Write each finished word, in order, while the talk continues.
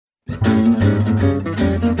Welcome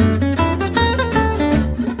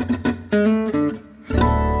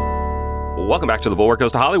back to The Bulwark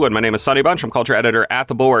Goes to Hollywood. My name is Sonny Bunch. I'm culture editor at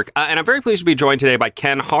The Bulwark. And I'm very pleased to be joined today by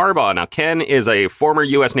Ken Harbaugh. Now, Ken is a former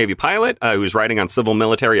U.S. Navy pilot who's writing on civil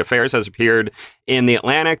military affairs, has appeared in The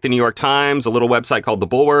Atlantic, The New York Times, a little website called The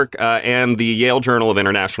Bulwark, and the Yale Journal of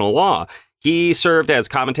International Law. He served as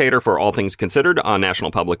commentator for All Things Considered on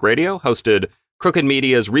National Public Radio, hosted Crooked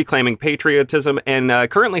Media's Reclaiming Patriotism, and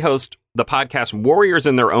currently hosts the podcast Warriors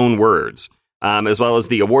in Their Own Words, as well as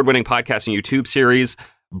the award-winning podcast and YouTube series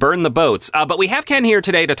Burn the Boats. But we have Ken here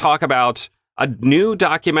today to talk about a new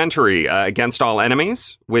documentary, Against All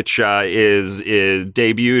Enemies, which is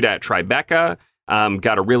debuted at Tribeca.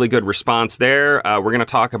 Got a really good response there. We're going to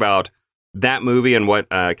talk about that movie and what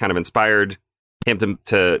kind of inspired him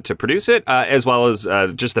to produce it, as well as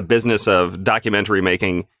just the business of documentary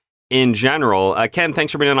making in general. Ken,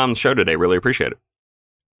 thanks for being on the show today. Really appreciate it.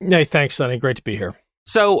 Hey, thanks, Sonny. Great to be here.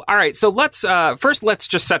 So, all right. So let's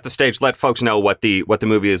just set the stage. Let folks know what the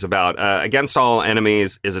movie is about. Against All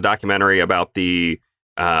Enemies is a documentary about the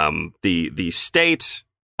state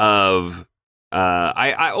of.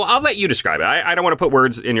 I'll let you describe it. I don't want to put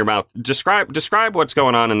words in your mouth. Describe what's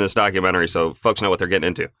going on in this documentary so folks know what they're getting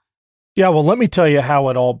into. Yeah, well, let me tell you how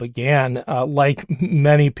it all began. Like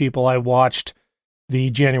many people, I watched the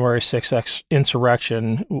January 6th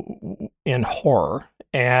insurrection in horror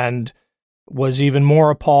and was even more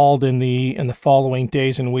appalled in the following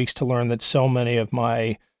days and weeks to learn that so many of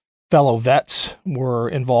my fellow vets were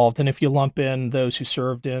involved. And if you lump in those who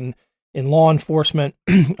served in law enforcement,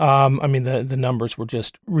 I mean, the numbers were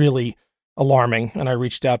just really alarming. And I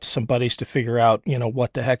reached out to some buddies to figure out,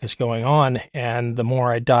 what the heck is going on. And the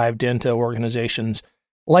more I dived into organizations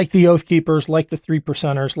like the Oath Keepers, like the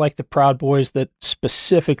 3%ers, like the Proud Boys that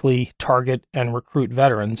specifically target and recruit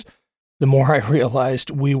veterans, the more I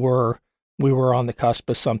realized we were on the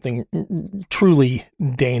cusp of something truly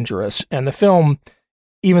dangerous. And the film,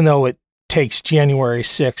 even though it takes January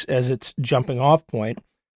 6th as its jumping off point,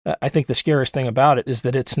 I think the scariest thing about it is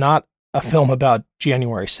that it's not a film about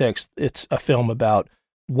January 6th. It's a film about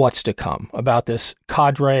what's to come, about this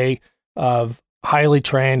cadre of highly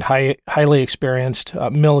trained, highly experienced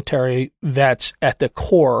military vets at the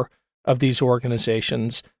core of these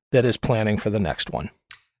organizations that is planning for the next one.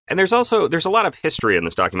 And there's a lot of history in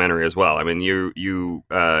this documentary as well. I mean, you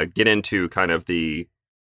get into kind of the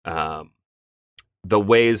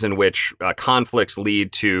ways in which conflicts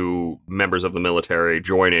lead to members of the military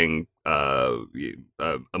joining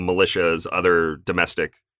militias, other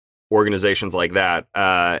domestic organizations like that,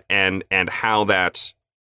 and how that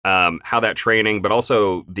training, but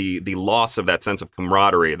also the loss of that sense of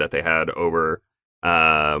camaraderie that they had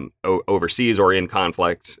overseas or in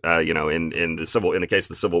conflict, in the case of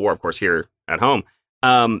the Civil War, of course, here at home.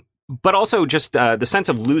 But also just the sense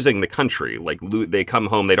of losing the country, like they come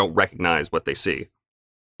home, they don't recognize what they see.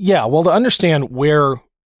 Yeah, well, to understand where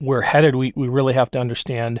we're headed, we really have to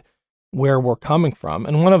understand where we're coming from.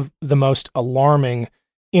 And one of the most alarming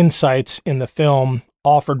insights in the film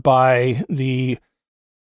offered by the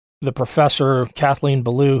professor, Kathleen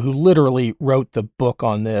Belew, who literally wrote the book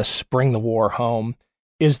on this, Bring the War Home,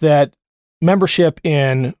 is that membership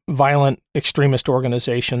in violent extremist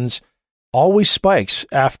organizations always spikes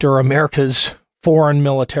after America's foreign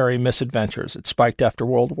military misadventures. It spiked after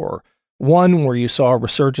World War I, where you saw a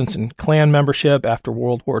resurgence in Klan membership, after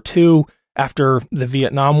World War II, after the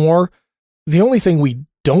Vietnam War. The only thing we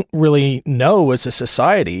don't really know as a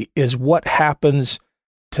society is what happens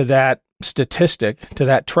to that statistic, to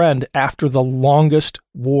that trend, after the longest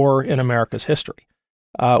war in America's history.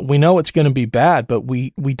 We know it's going to be bad, but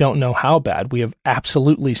we don't know how bad. We have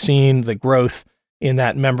absolutely seen the growth in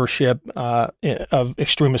that membership of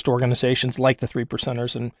extremist organizations like the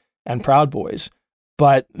 3%ers and Proud Boys.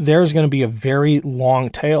 But there's going to be a very long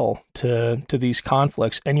tail to these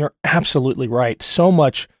conflicts. And you're absolutely right. So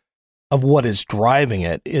much of what is driving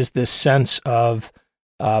it is this sense of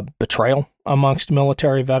betrayal amongst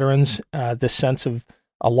military veterans, this sense of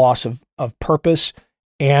a loss of purpose.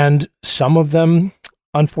 And some of them,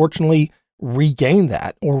 unfortunately, regain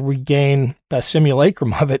that or regain a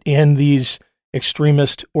simulacrum of it in these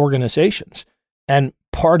extremist organizations. And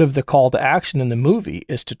part of the call to action in the movie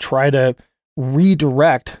is to try to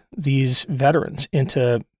redirect these veterans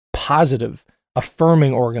into positive,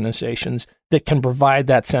 affirming organizations that can provide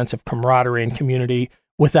that sense of camaraderie and community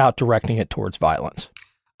without directing it towards violence.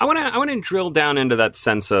 I want to drill down into that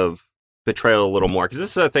sense of betrayal a little more, because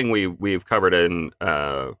this is a thing we've covered in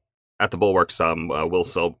at the Bulwark some. Will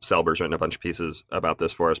Selber's written a bunch of pieces about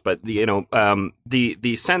this for us, but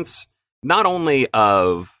the sense not only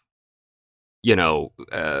of you know,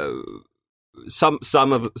 some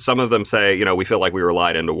of them say, you know, we feel like we were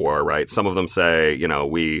lied into war, right? Some of them say, you know,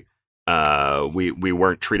 we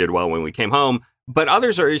weren't treated well when we came home. But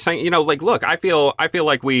others are saying, you know, like, look, I feel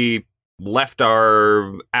like we left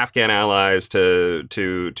our Afghan allies to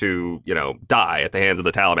you know, die at the hands of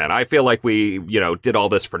the Taliban. I feel like we, you know, did all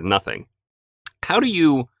this for nothing. How do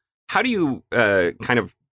you kind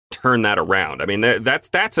of turn that around? I mean, that's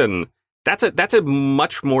a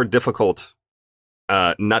much more difficult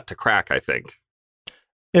nut to crack, I think.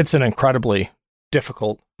 It's an incredibly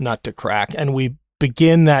difficult nut to crack, and we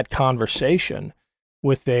begin that conversation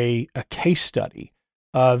with a case study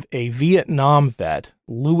of a Vietnam vet,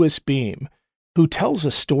 Louis Beam, who tells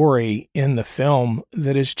a story in the film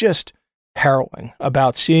that is just harrowing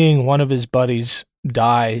about seeing one of his buddies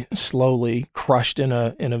die slowly, crushed in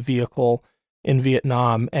a vehicle in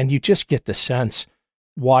Vietnam. And you just get the sense,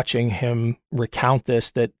 watching him recount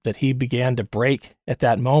this, that he began to break at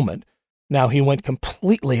that moment. Now, he went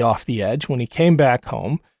completely off the edge. When he came back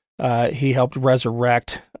home, he helped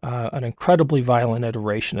resurrect an incredibly violent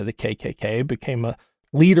iteration of the KKK, became a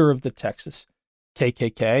leader of the Texas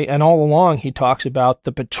KKK. And all along, he talks about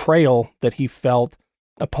the betrayal that he felt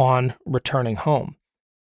upon returning home.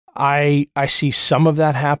 I see some of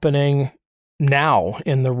that happening now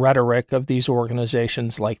in the rhetoric of these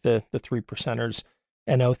organizations like the Three Percenters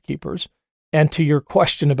and Oath Keepers. And to your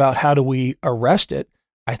question about how do we arrest it,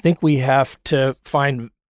 I think we have to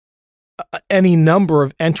find any number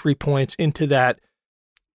of entry points into that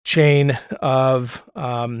chain of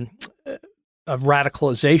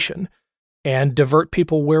radicalization and divert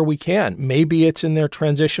people where we can. Maybe it's in their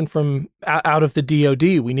transition from out of the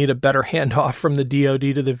DOD. We need a better handoff from the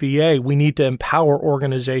DOD to the VA. We need to empower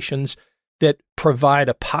organizations that provide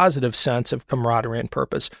a positive sense of camaraderie and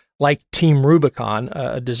purpose, like Team Rubicon,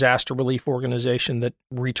 a disaster relief organization that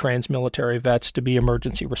retrains military vets to be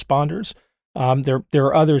emergency responders. There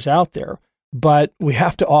are others out there, but we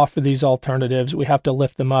have to offer these alternatives. We have to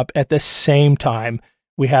lift them up. At the same time,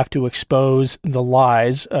 we have to expose the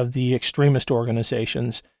lies of the extremist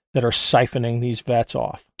organizations that are siphoning these vets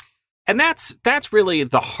off. And that's really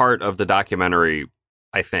the heart of the documentary,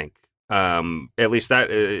 I think. At least that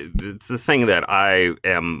it's the thing that I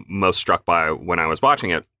am most struck by when I was watching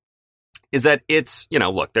it, is that it's, you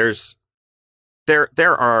know, look, there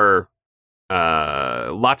are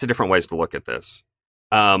lots of different ways to look at this.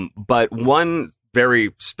 But one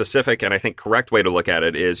very specific and I think correct way to look at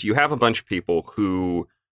it is you have a bunch of people who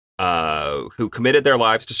committed their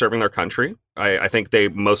lives to serving their country. I think they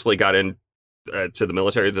mostly got in to the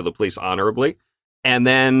military, to the police honorably. And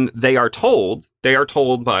then they are told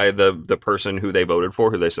by the person who they voted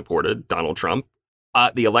for, who they supported, Donald Trump,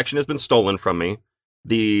 the election has been stolen from me.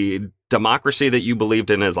 The democracy that you believed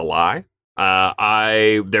in is a lie.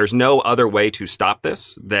 There's no other way to stop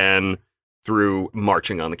this than through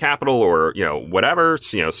marching on the Capitol or, you know, whatever,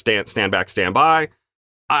 you know, stand back, stand by.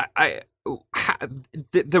 The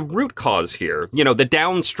root cause here, you know, the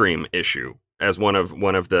downstream issue, as one of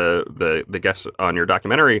the guests on your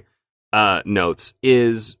documentary notes,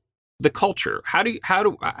 is the culture. How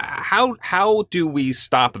do we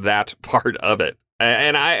stop that part of it?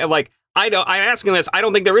 And I'm asking this. I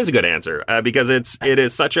don't think there is a good answer because it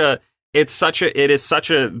is such a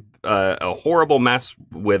horrible mess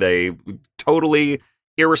with a totally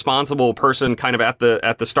irresponsible person kind of at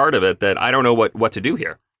the start of it that I don't know what to do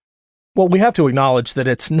here. Well, we have to acknowledge that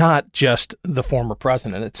it's not just the former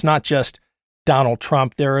president. It's not just Donald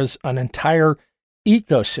Trump. There is an entire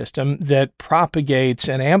ecosystem that propagates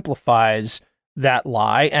and amplifies that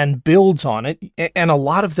lie and builds on it. And a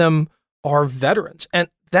lot of them are veterans. And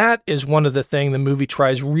that is one of the things the movie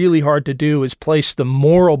tries really hard to do, is place the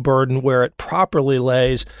moral burden where it properly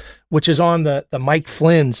lays, which is on the Mike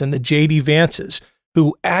Flynn's and the J.D. Vances,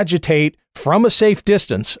 who agitate from a safe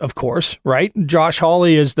distance, of course, right? Josh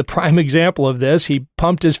Hawley is the prime example of this. He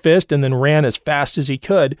pumped his fist and then ran as fast as he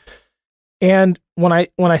could. And when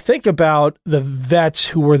I think about the vets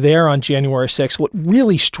who were there on January 6th, what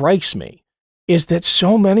really strikes me is that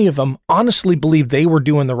so many of them honestly believe they were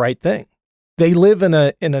doing the right thing. They live in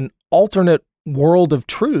an alternate world of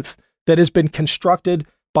truth that has been constructed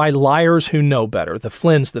by liars who know better. The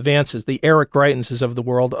Flynns, the Vances, the Eric Greitenses of the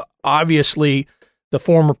world, obviously the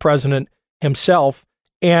former president himself.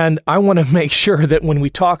 And I want to make sure that when we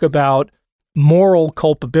talk about moral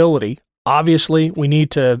culpability, obviously we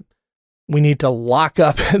need to lock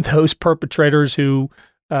up those perpetrators who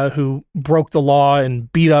broke the law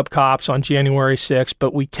and beat up cops on January 6th,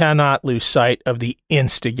 but we cannot lose sight of the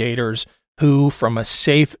instigators who, from a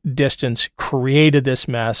safe distance, created this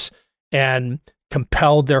mess and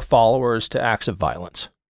compelled their followers to acts of violence.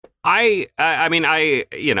 I mean,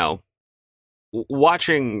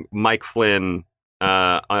 watching Mike Flynn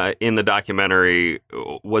in the documentary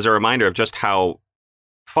was a reminder of just how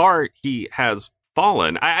far he has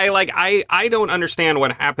fallen. I don't understand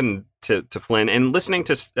what happened to Flynn, and listening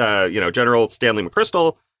to General Stanley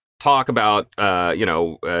McChrystal talk about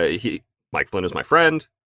Mike Flynn is my friend.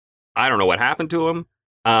 I don't know what happened to him.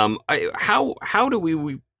 How do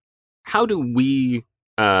we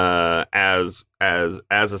as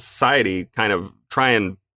a society kind of try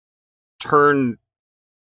and turn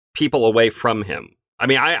people away from him? I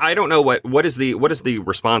mean, I don't know what is the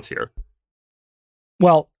response here.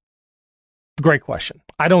 Well, great question.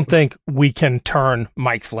 I don't think we can turn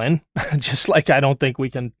Mike Flynn, just like I don't think we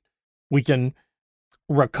can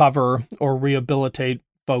recover or rehabilitate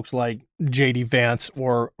folks like J.D. Vance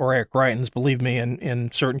or Eric Greitens. Believe me,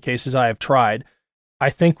 in certain cases I have tried. I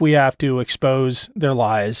think we have to expose their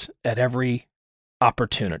lies at every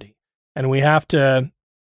opportunity. And we have to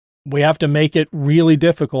make it really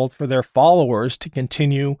difficult for their followers to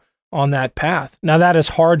continue on that path. Now, that is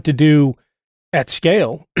hard to do at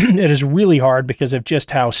scale. It is really hard because of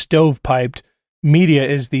just how stovepiped media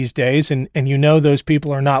is these days. And those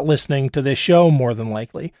people are not listening to this show more than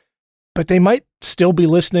likely. But they might still be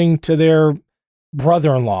listening to their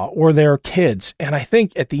brother-in-law or their kids. And I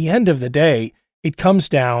think at the end of the day, it comes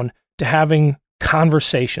down to having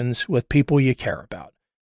conversations with people you care about,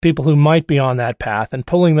 people who might be on that path, and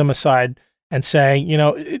pulling them aside and saying,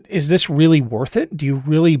 is this really worth it? Do you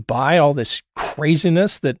really buy all this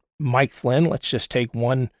craziness that Mike Flynn, let's just take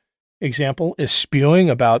one example, is spewing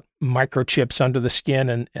about microchips under the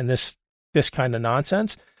skin and this kind of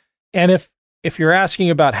nonsense? And if you're asking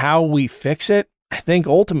about how we fix it, I think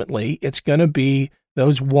ultimately it's going to be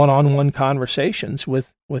those one-on-one conversations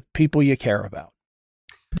with people you care about.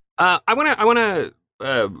 I want to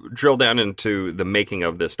drill down into the making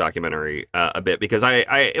of this documentary a bit, because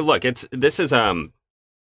I look,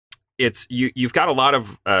 you've got a lot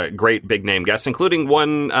of great big name guests, including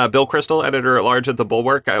one Bill Kristol, editor at large at the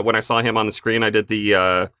Bulwark. When I saw him on the screen, I did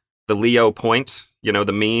the Leo point,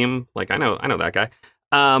 the meme. Like I know that guy.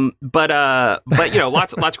 But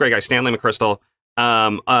lots of great guys. Stanley McChrystal,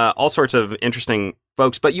 all sorts of interesting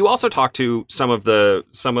folks. But you also talk to some of the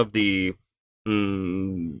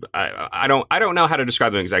I don't know how to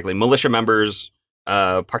describe them exactly. Militia members,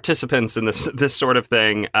 participants in this sort of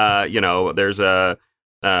thing. There's a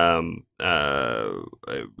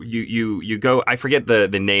you go. I forget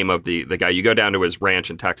the name of the guy. You go down to his ranch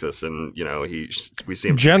in Texas, and we see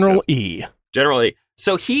him. General E. General E.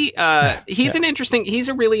 So he's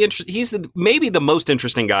maybe the most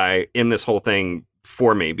interesting guy in this whole thing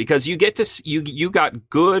for me, because you get to you got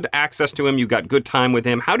good access to him, you got good time with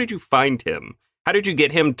him. How did you find him? How did you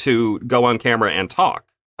get him to go on camera and talk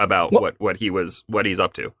about what he's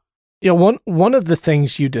up to? One of the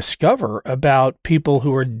things you discover about people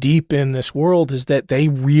who are deep in this world is that they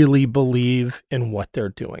really believe in what they're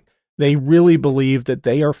doing. They really believe that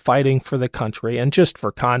they are fighting for the country. And just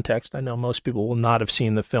for context, I know most people will not have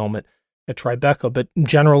seen the film at Tribeca, but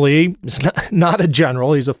generally, he's not a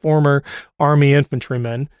general. He's a former Army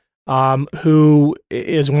infantryman who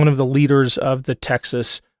is one of the leaders of the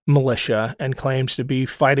Texas militia and claims to be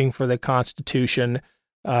fighting for the Constitution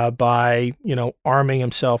by, arming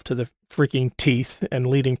himself to the freaking teeth and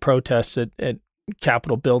leading protests at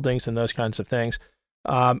Capitol buildings and those kinds of things.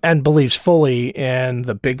 And believes fully in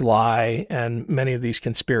the big lie and many of these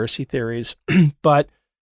conspiracy theories. But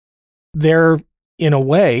they're, in a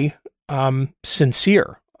way,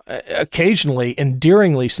 sincere, occasionally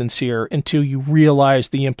endearingly sincere, until you realize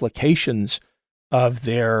the implications of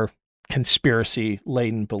their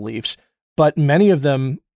conspiracy-laden beliefs. But many of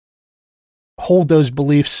them hold those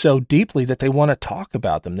beliefs so deeply that they want to talk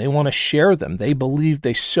about them. They want to share them.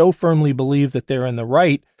 They so firmly believe that they're in the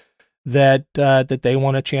right that they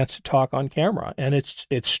want a chance to talk on camera. And it's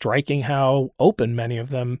striking how open many of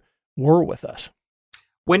them were with us.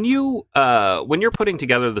 When you're putting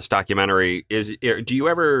together this documentary, do you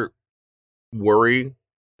ever worry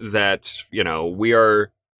that we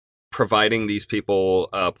are providing these people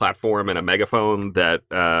a platform and a megaphone that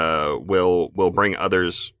will bring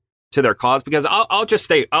others to their cause? Because I'll just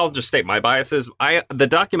state my biases. The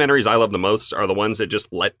documentaries I love the most are the ones that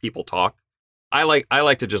just let people talk. I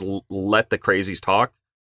like to just let the crazies talk,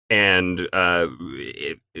 and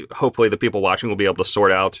hopefully the people watching will be able to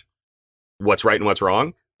sort out what's right and what's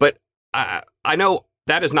wrong. But I know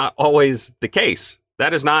that is not always the case.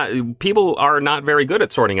 That is not, people are not very good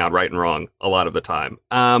at sorting out right and wrong a lot of the time.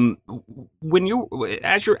 As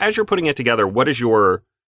you're putting it together, how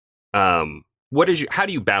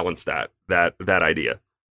do you balance that idea?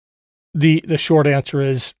 The short answer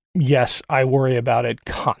is yes, I worry about it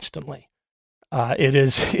constantly. It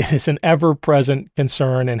is an ever-present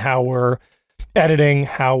concern in how we're editing,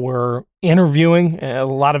 how we're interviewing. A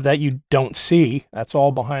lot of that you don't see. That's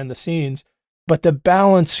all behind the scenes. But the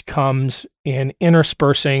balance comes in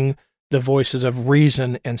interspersing the voices of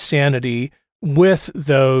reason and sanity with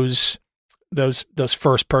those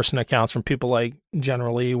first-person accounts from people like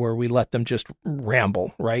General Lee, where we let them just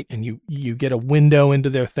ramble, right? And you get a window into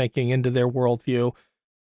their thinking, into their worldview.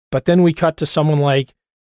 But then we cut to someone like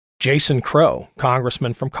Jason Crow,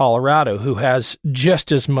 congressman from Colorado, who has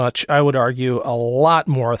just as much, I would argue, a lot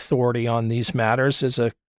more authority on these matters as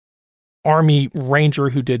a Army Ranger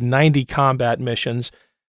who did 90 combat missions.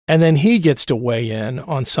 And then he gets to weigh in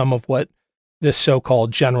on some of what this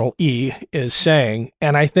so-called General E is saying.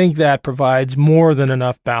 And I think that provides more than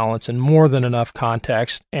enough balance and more than enough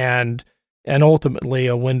context and ultimately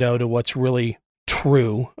a window to what's really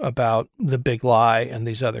true about the big lie and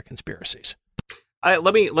these other conspiracies.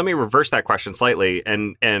 Let me reverse that question slightly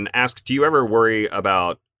and ask: do you ever worry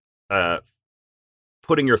about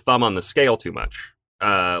putting your thumb on the scale too much?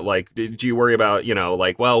 Like, do you worry about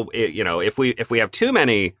if we have too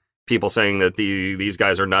many people saying that these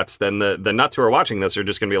guys are nuts, then the nuts who are watching this are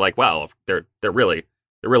just going to be like, well, they're really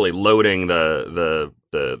loading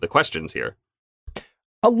the questions here.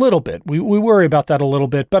 A little bit. We worry about that a little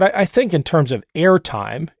bit, but I think in terms of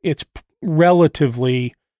airtime, it's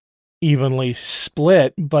relatively evenly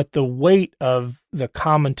split, but the weight of the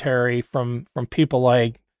commentary from people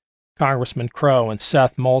like Congressman Crow and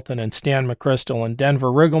Seth Moulton and Stan McChrystal and Denver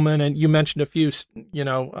Riggleman, and you mentioned a few,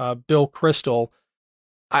 Bill Kristol.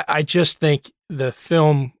 I just think the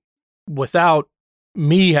film, without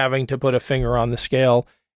me having to put a finger on the scale,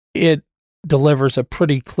 it delivers a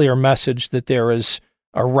pretty clear message that there is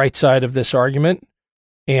a right side of this argument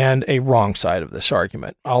and a wrong side of this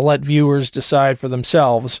argument. I'll let viewers decide for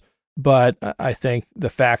themselves, but I think the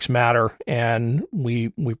facts matter, and we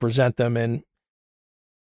present them in,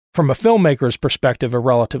 from a filmmaker's perspective, a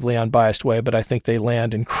relatively unbiased way, but I think they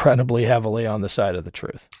land incredibly heavily on the side of the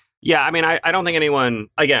truth. Yeah, I mean, I don't think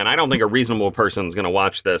I don't think a reasonable person is going to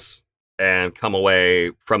watch this and come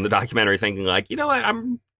away from the documentary thinking like, you know what,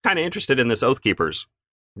 I'm kind of interested in this Oath Keepers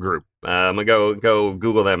group. I'm gonna go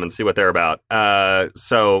Google them and see what they're about.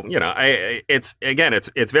 So it's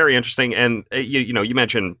very interesting, and you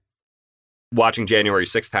mentioned watching January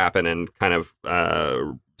 6th happen and kind of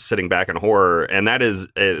sitting back in horror, and that is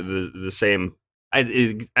the same. One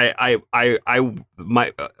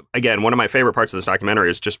of my favorite parts of this documentary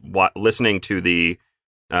is just listening to the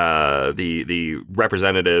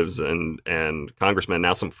representatives and congressmen.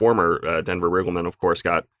 Now, some former Denver Riggleman, of course,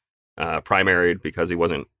 got primaried because he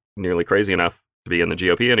wasn't nearly crazy enough to be in the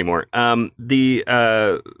GOP anymore.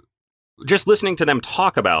 Just listening to them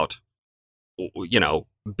talk about,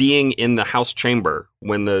 being in the House chamber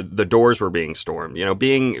when the doors were being stormed,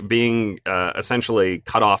 being essentially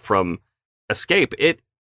cut off from escape. It's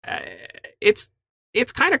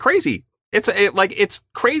kind of crazy. It's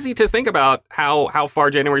crazy to think about how far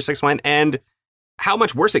January 6th went and how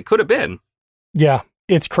much worse it could have been. Yeah,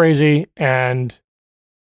 it's crazy, and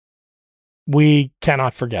we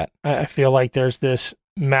cannot forget. I feel like there's this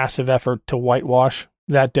massive effort to whitewash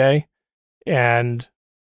that day, and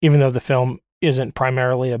even though the film isn't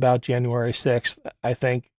primarily about January 6th, I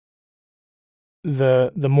think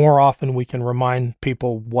the more often we can remind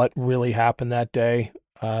people what really happened that day,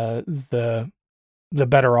 the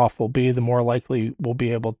better off we'll be, the more likely we'll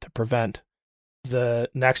be able to prevent the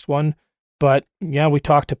next one. But yeah, we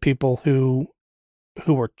talked to people who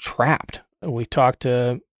were trapped. We talked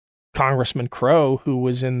to Congressman Crow, who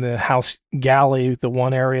was in the House galley, the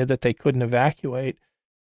one area that they couldn't evacuate.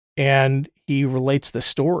 And he relates the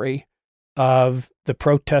story of the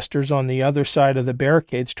protesters on the other side of the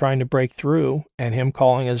barricades trying to break through, and him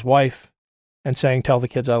calling his wife and saying, "Tell the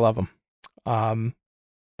kids I love them,"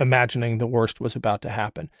 imagining the worst was about to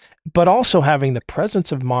happen. But also having the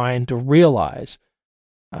presence of mind to realize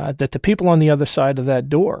that the people on the other side of that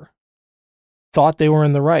door thought they were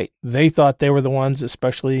in the right. They thought they were the ones,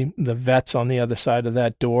 especially the vets on the other side of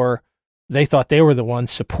that door, they thought they were the ones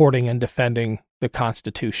supporting and defending the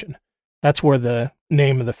Constitution. That's where the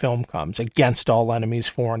name of the film comes, Against All Enemies,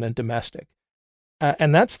 Foreign and Domestic.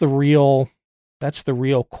 And that's the real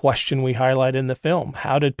question we highlight in the film.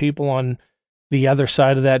 How did people on the other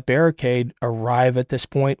side of that barricade arrive at this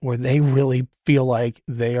point where they really feel like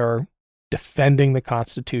they are defending the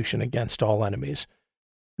Constitution against all enemies?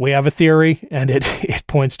 We have a theory, and it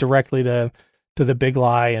points directly to the big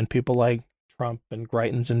lie and people like Trump and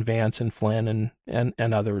Greitens and Vance and Flynn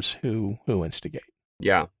and others who instigate.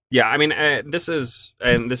 Yeah. Yeah, I mean, this is,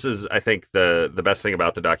 I think, the best thing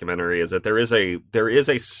about the documentary is that there is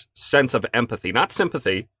a sense of empathy, not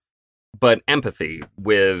sympathy, but empathy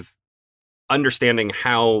with understanding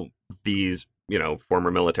how these,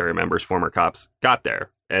 former military members, former cops got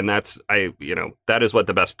there. And that is what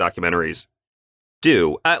the best documentaries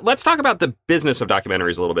do. Let's talk about the business of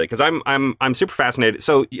documentaries a little bit, because I'm super fascinated.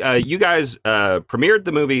 So you guys premiered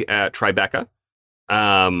the movie at Tribeca,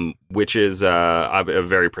 which is a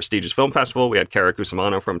very prestigious film festival. We had Kara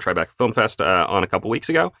Cusimano from Tribeca Film Fest on a couple weeks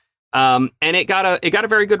ago. And it got a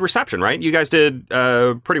very good reception, right? You guys did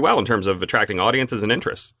pretty well in terms of attracting audiences and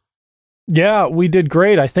interests. Yeah, we did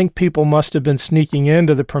great. I think people must have been sneaking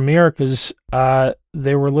into the premiere because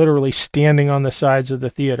they were literally standing on the sides of the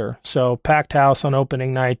theater. So packed house on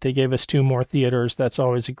opening night. They gave us 2 more theaters. That's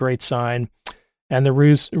always a great sign. And the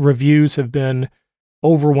reviews have been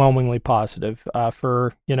overwhelmingly positive.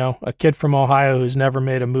 For a kid from Ohio who's never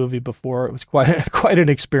made a movie before, it was quite an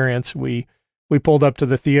experience. We pulled up to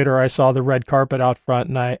the theater. I saw the red carpet out front,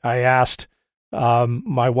 and I asked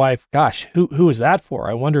my wife, "Gosh, who is that for?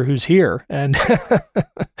 I wonder who's here." And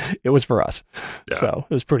it was for us. Yeah. So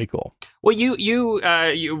it was pretty cool. Well,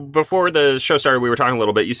 you before the show started, we were talking a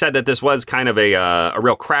little bit. You said that this was kind of a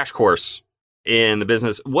real crash course in the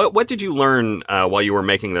business. What did you learn while you were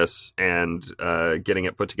making this and getting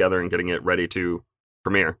it put together and getting it ready to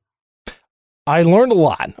premiere? I learned a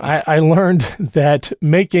lot. I learned that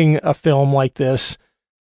making a film like this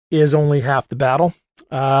is only half the battle.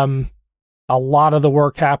 A lot of the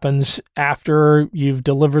work happens after you've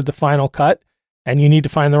delivered the final cut, and you need to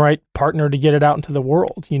find the right partner to get it out into the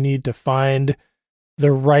world. You need to find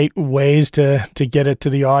the right ways to get it to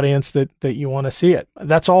the audience that you want to see it.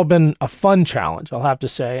 That's all been a fun challenge, I'll have to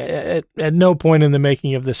say. At no point in the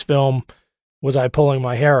making of this film was I pulling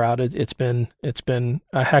my hair out. It's been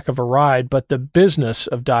a heck of a ride, but the business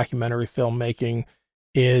of documentary filmmaking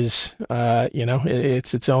is,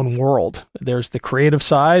 it's its own world. There's the creative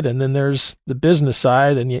side, and then there's the business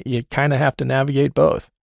side, and you kind of have to navigate both.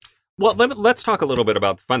 Well, let's talk a little bit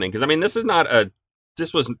about the funding, because I mean, this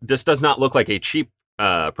does not look like a cheap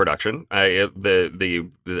production.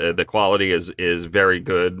 The quality is very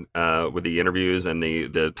good with the interviews and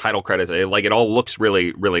the title credits. It all looks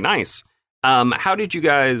really, really nice. How did you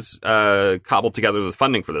guys cobble together the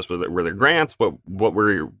funding for this? Were there grants?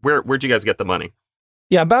 Where'd you guys get the money?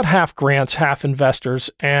 Yeah, about half grants, half investors,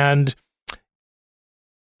 and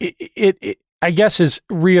it I guess is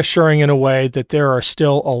reassuring in a way that there are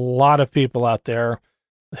still a lot of people out there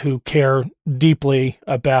who care deeply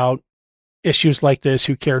about issues like this,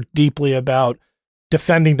 who care deeply about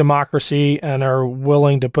defending democracy, and are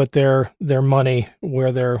willing to put their money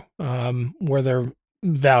where their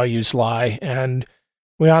values lie. And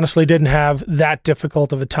we honestly didn't have that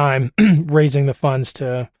difficult of a time raising the funds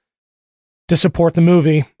to support the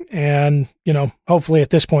movie. And, hopefully at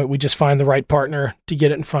this point we just find the right partner to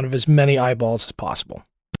get it in front of as many eyeballs as possible.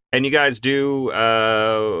 And you guys do,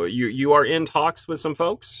 you are in talks with some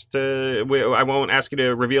folks I won't ask you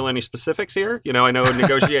to reveal any specifics here. I know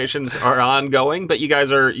negotiations are ongoing, but you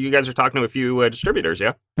guys are talking to a few distributors,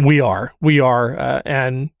 yeah? We are.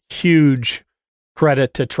 And huge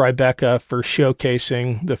credit to Tribeca for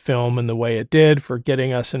showcasing the film in the way it did, for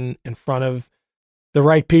getting us in front of the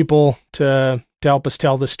right people to help us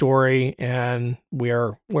tell the story. And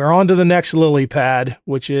we're on to the next lily pad,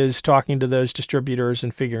 which is talking to those distributors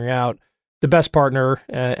and figuring out the best partner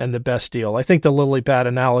and the best deal. I think the lily pad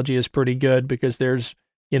analogy is pretty good because there's,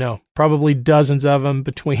 probably dozens of them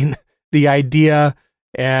between the idea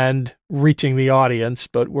and reaching the audience,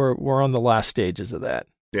 but we're on the last stages of that.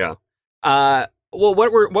 Yeah. Well,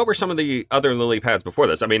 what were some of the other lily pads before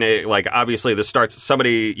this? I mean, obviously this starts,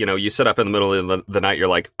 somebody, you sit up in the middle of the night, you're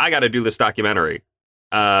like, I got to do this documentary.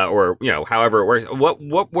 Or, however it works.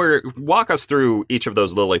 Walk us through each of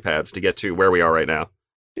those lily pads to get to where we are right now.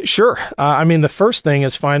 Sure. The first thing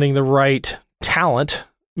is finding the right talent,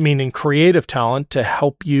 meaning creative talent, to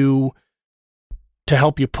help you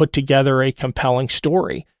put together a compelling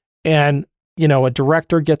story. And, a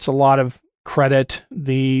director gets a lot of credit.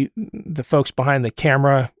 The folks behind the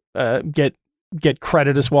camera get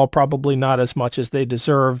credit as well, probably not as much as they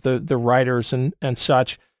deserve, the writers and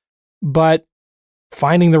such. But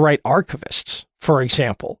finding the right archivists, for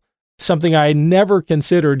example, something I never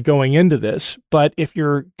considered going into this, but if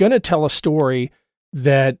you're going to tell a story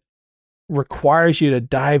that requires you to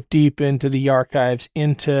dive deep into the archives,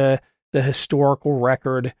 into the historical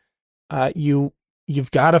record,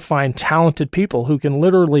 you've got to find talented people who can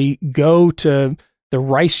literally go to the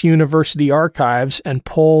Rice University archives and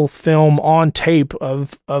pull film on tape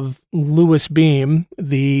of Louis Beam,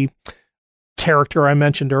 the character I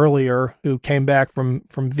mentioned earlier who came back from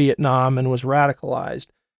Vietnam and was radicalized.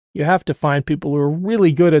 You have to find people who are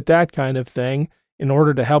really good at that kind of thing in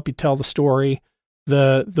order to help you tell the story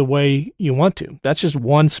the way you want to. That's just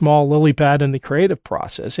one small lily pad in the creative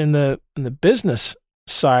process. In the business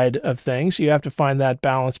side of things, you have to find that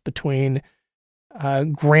balance between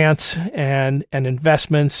grants and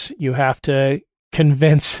investments. You have to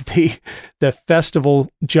convince the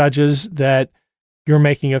festival judges that you're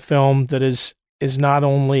making a film that is not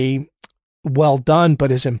only well done,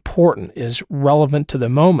 but is important, is relevant to the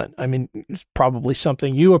moment. I mean, it's probably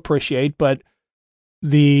something you appreciate, but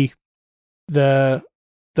the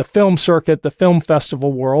film circuit, the film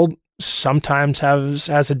festival world sometimes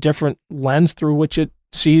has a different lens through which it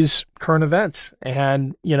sees current events.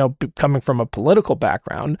 And, coming from a political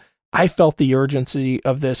background, I felt the urgency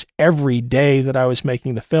of this every day that I was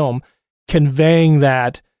making the film, conveying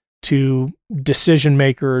that to decision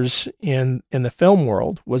makers in the film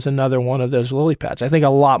world was another one of those lily pads. I think a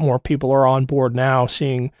lot more people are on board now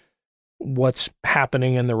seeing what's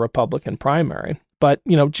happening in the Republican primary. But,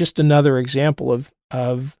 just another example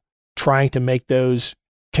of trying to make those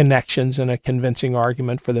connections and a convincing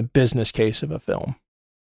argument for the business case of a film.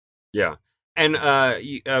 Yeah. And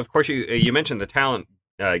of course, you mentioned the talent,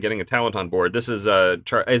 getting a talent on board. This is it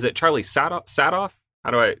Charlie Sadoff? How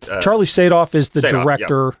do I? Charlie Sadoff is the Sadoff,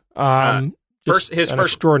 director. Yeah. His first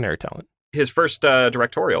extraordinary talent. His first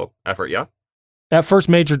directorial effort, yeah. That first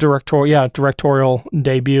major directorial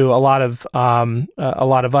debut. A lot of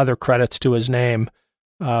other credits to his name,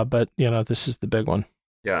 but this is the big one.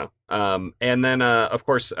 Yeah. And then of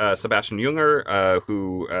course Sebastian Junger,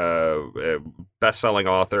 who best-selling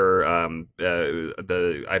author,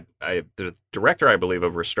 the director, I believe,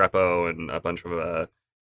 of Restrepo and a bunch of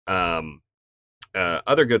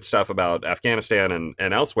other good stuff about Afghanistan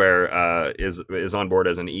and elsewhere, is on board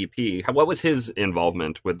as an EP. What was his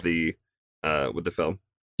involvement with the film?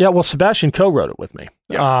 Yeah, well, Sebastian co-wrote it with me.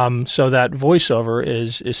 Yeah. So that voiceover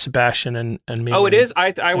is Sebastian and me. Oh, it is.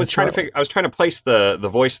 I was trying to figure. I was trying to place the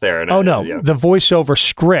voice there. And the voiceover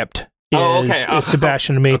script is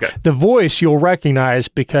Sebastian and me. Okay. The voice you'll recognize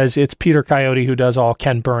because it's Peter Coyote who does all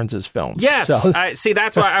Ken Burns' films. Yes, so. I see.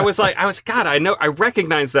 That's why I was God. I know. I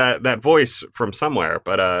recognize that voice from somewhere.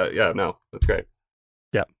 But no, that's great.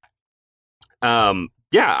 Yeah.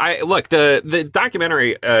 Yeah. Look, the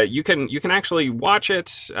documentary. You can actually watch it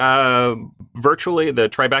virtually. The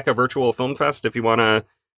Tribeca Virtual Film Fest, if you want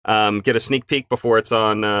to get a sneak peek before it's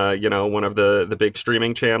on one of the big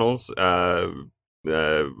streaming channels.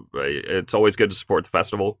 It's always good to support the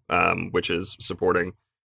festival, which is supporting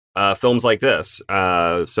films like this.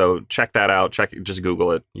 So check that out. Just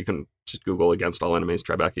Google it. You can just Google Against All Enemies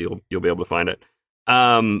Tribeca. You'll be able to find it.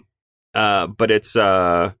 But it's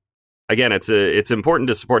again, it's important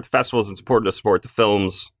to support the festivals. It's important to support the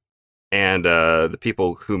films and the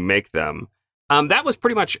people who make them. That was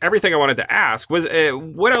pretty much everything I wanted to ask. Was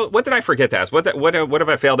what did I forget to ask? What have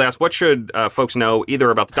I failed to ask? What should folks know either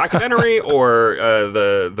about the documentary or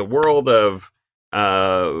the world of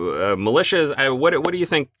militias? What do you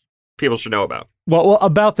think people should know about? Well,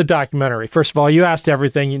 about the documentary. First of all, you asked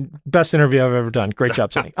everything. Best interview I've ever done. Great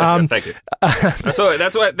job, Sonny. Thank you.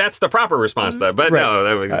 That's the proper response, though. But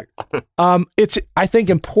right. No, it's I think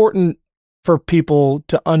important for people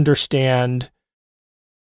to understand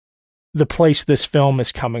the place this film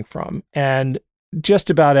is coming from. And just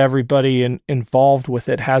about everybody involved with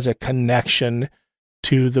it has a connection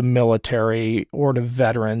to the military or to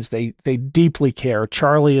veterans. They deeply care.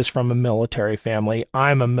 Charlie is from a military family.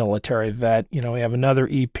 I'm a military vet. We have another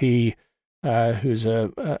EP who's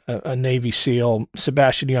a Navy SEAL.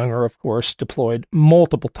 Sebastian Junger, of course, deployed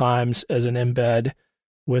multiple times as an embed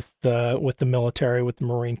with the military, with the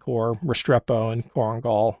Marine Corps, Restrepo and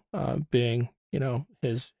Korangal being,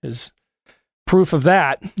 his proof of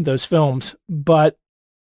that, those films. But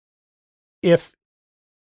if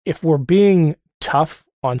we're being tough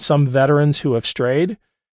on some veterans who have strayed,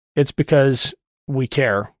 it's because we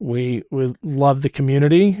care. We love the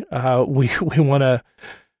community. We want to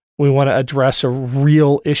address a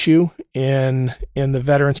real issue in the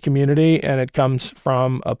veterans community, and it comes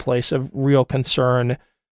from a place of real concern,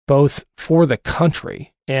 both for the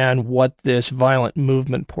country and what this violent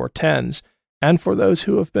movement portends, and for those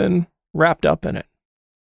who have been wrapped up in it.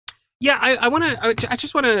 Yeah, I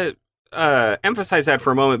just want to emphasize that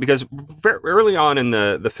for a moment, because very early on in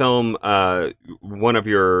the film, one of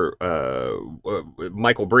your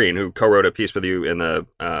Michael Breen, who co-wrote a piece with you in the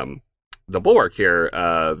Bulwark here,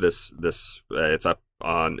 it's up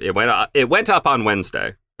on it went up on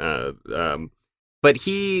Wednesday, but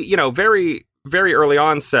he very very early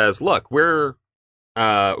on says, look, we're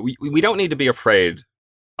we don't need to be afraid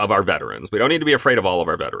of our veterans. We don't need to be afraid of all of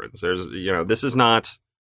our veterans. This is not,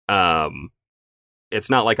 it's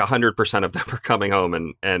not like 100% of them are coming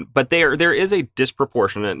home, but there is a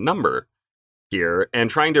disproportionate number here, and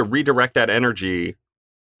trying to redirect that energy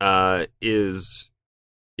is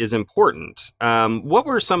important. What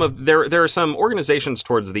were some of there are some organizations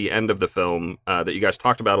towards the end of the film that you guys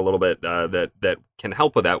talked about a little bit that can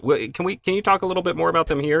help with that. Can you talk a little bit more about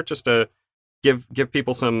them here, just to give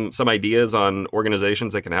people some ideas on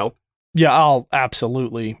organizations that can help? Yeah, I'll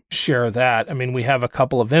absolutely share that. I mean, we have a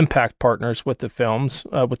couple of impact partners with the films.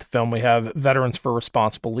 With the film, we have Veterans for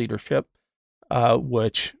Responsible Leadership,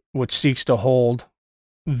 which seeks to hold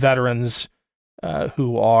veterans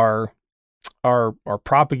who are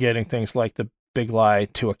propagating things like the big lie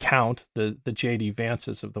to account, the J.D.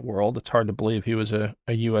 Vances of the world. It's hard to believe he was a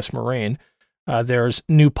U.S. Marine. There's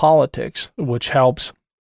New Politics, which helps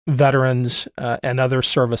veterans and other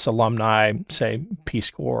service alumni, say Peace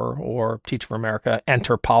Corps or Teach for America,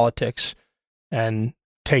 enter politics and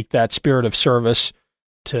take that spirit of service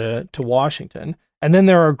to Washington. And then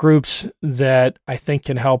there are groups that I think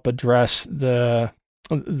can help address the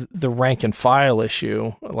rank and file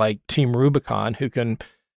issue, like Team Rubicon, who can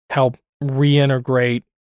help reintegrate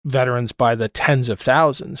veterans by the tens of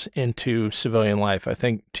thousands into civilian life. I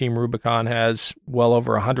think Team Rubicon has well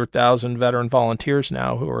over 100,000 veteran volunteers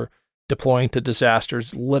now who are deploying to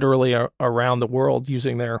disasters literally around the world,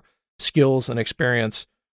 using their skills and experience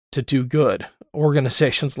to do good.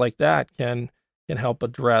 Organizations like that can help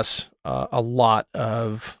address a lot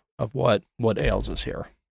of what ails us here.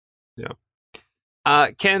 Yeah.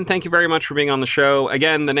 Ken, thank you very much for being on the show.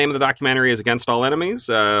 Again, the name of the documentary is Against All Enemies.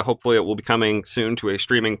 Hopefully it will be coming soon to a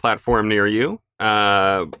streaming platform near you.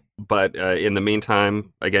 But in the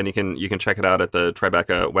meantime, again, you can check it out at the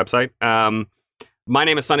Tribeca website. My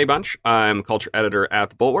name is Sonny Bunch. I'm culture editor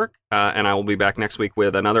at The Bulwark, and I will be back next week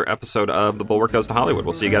with another episode of The Bulwark Goes to Hollywood.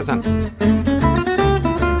 We'll see you guys then.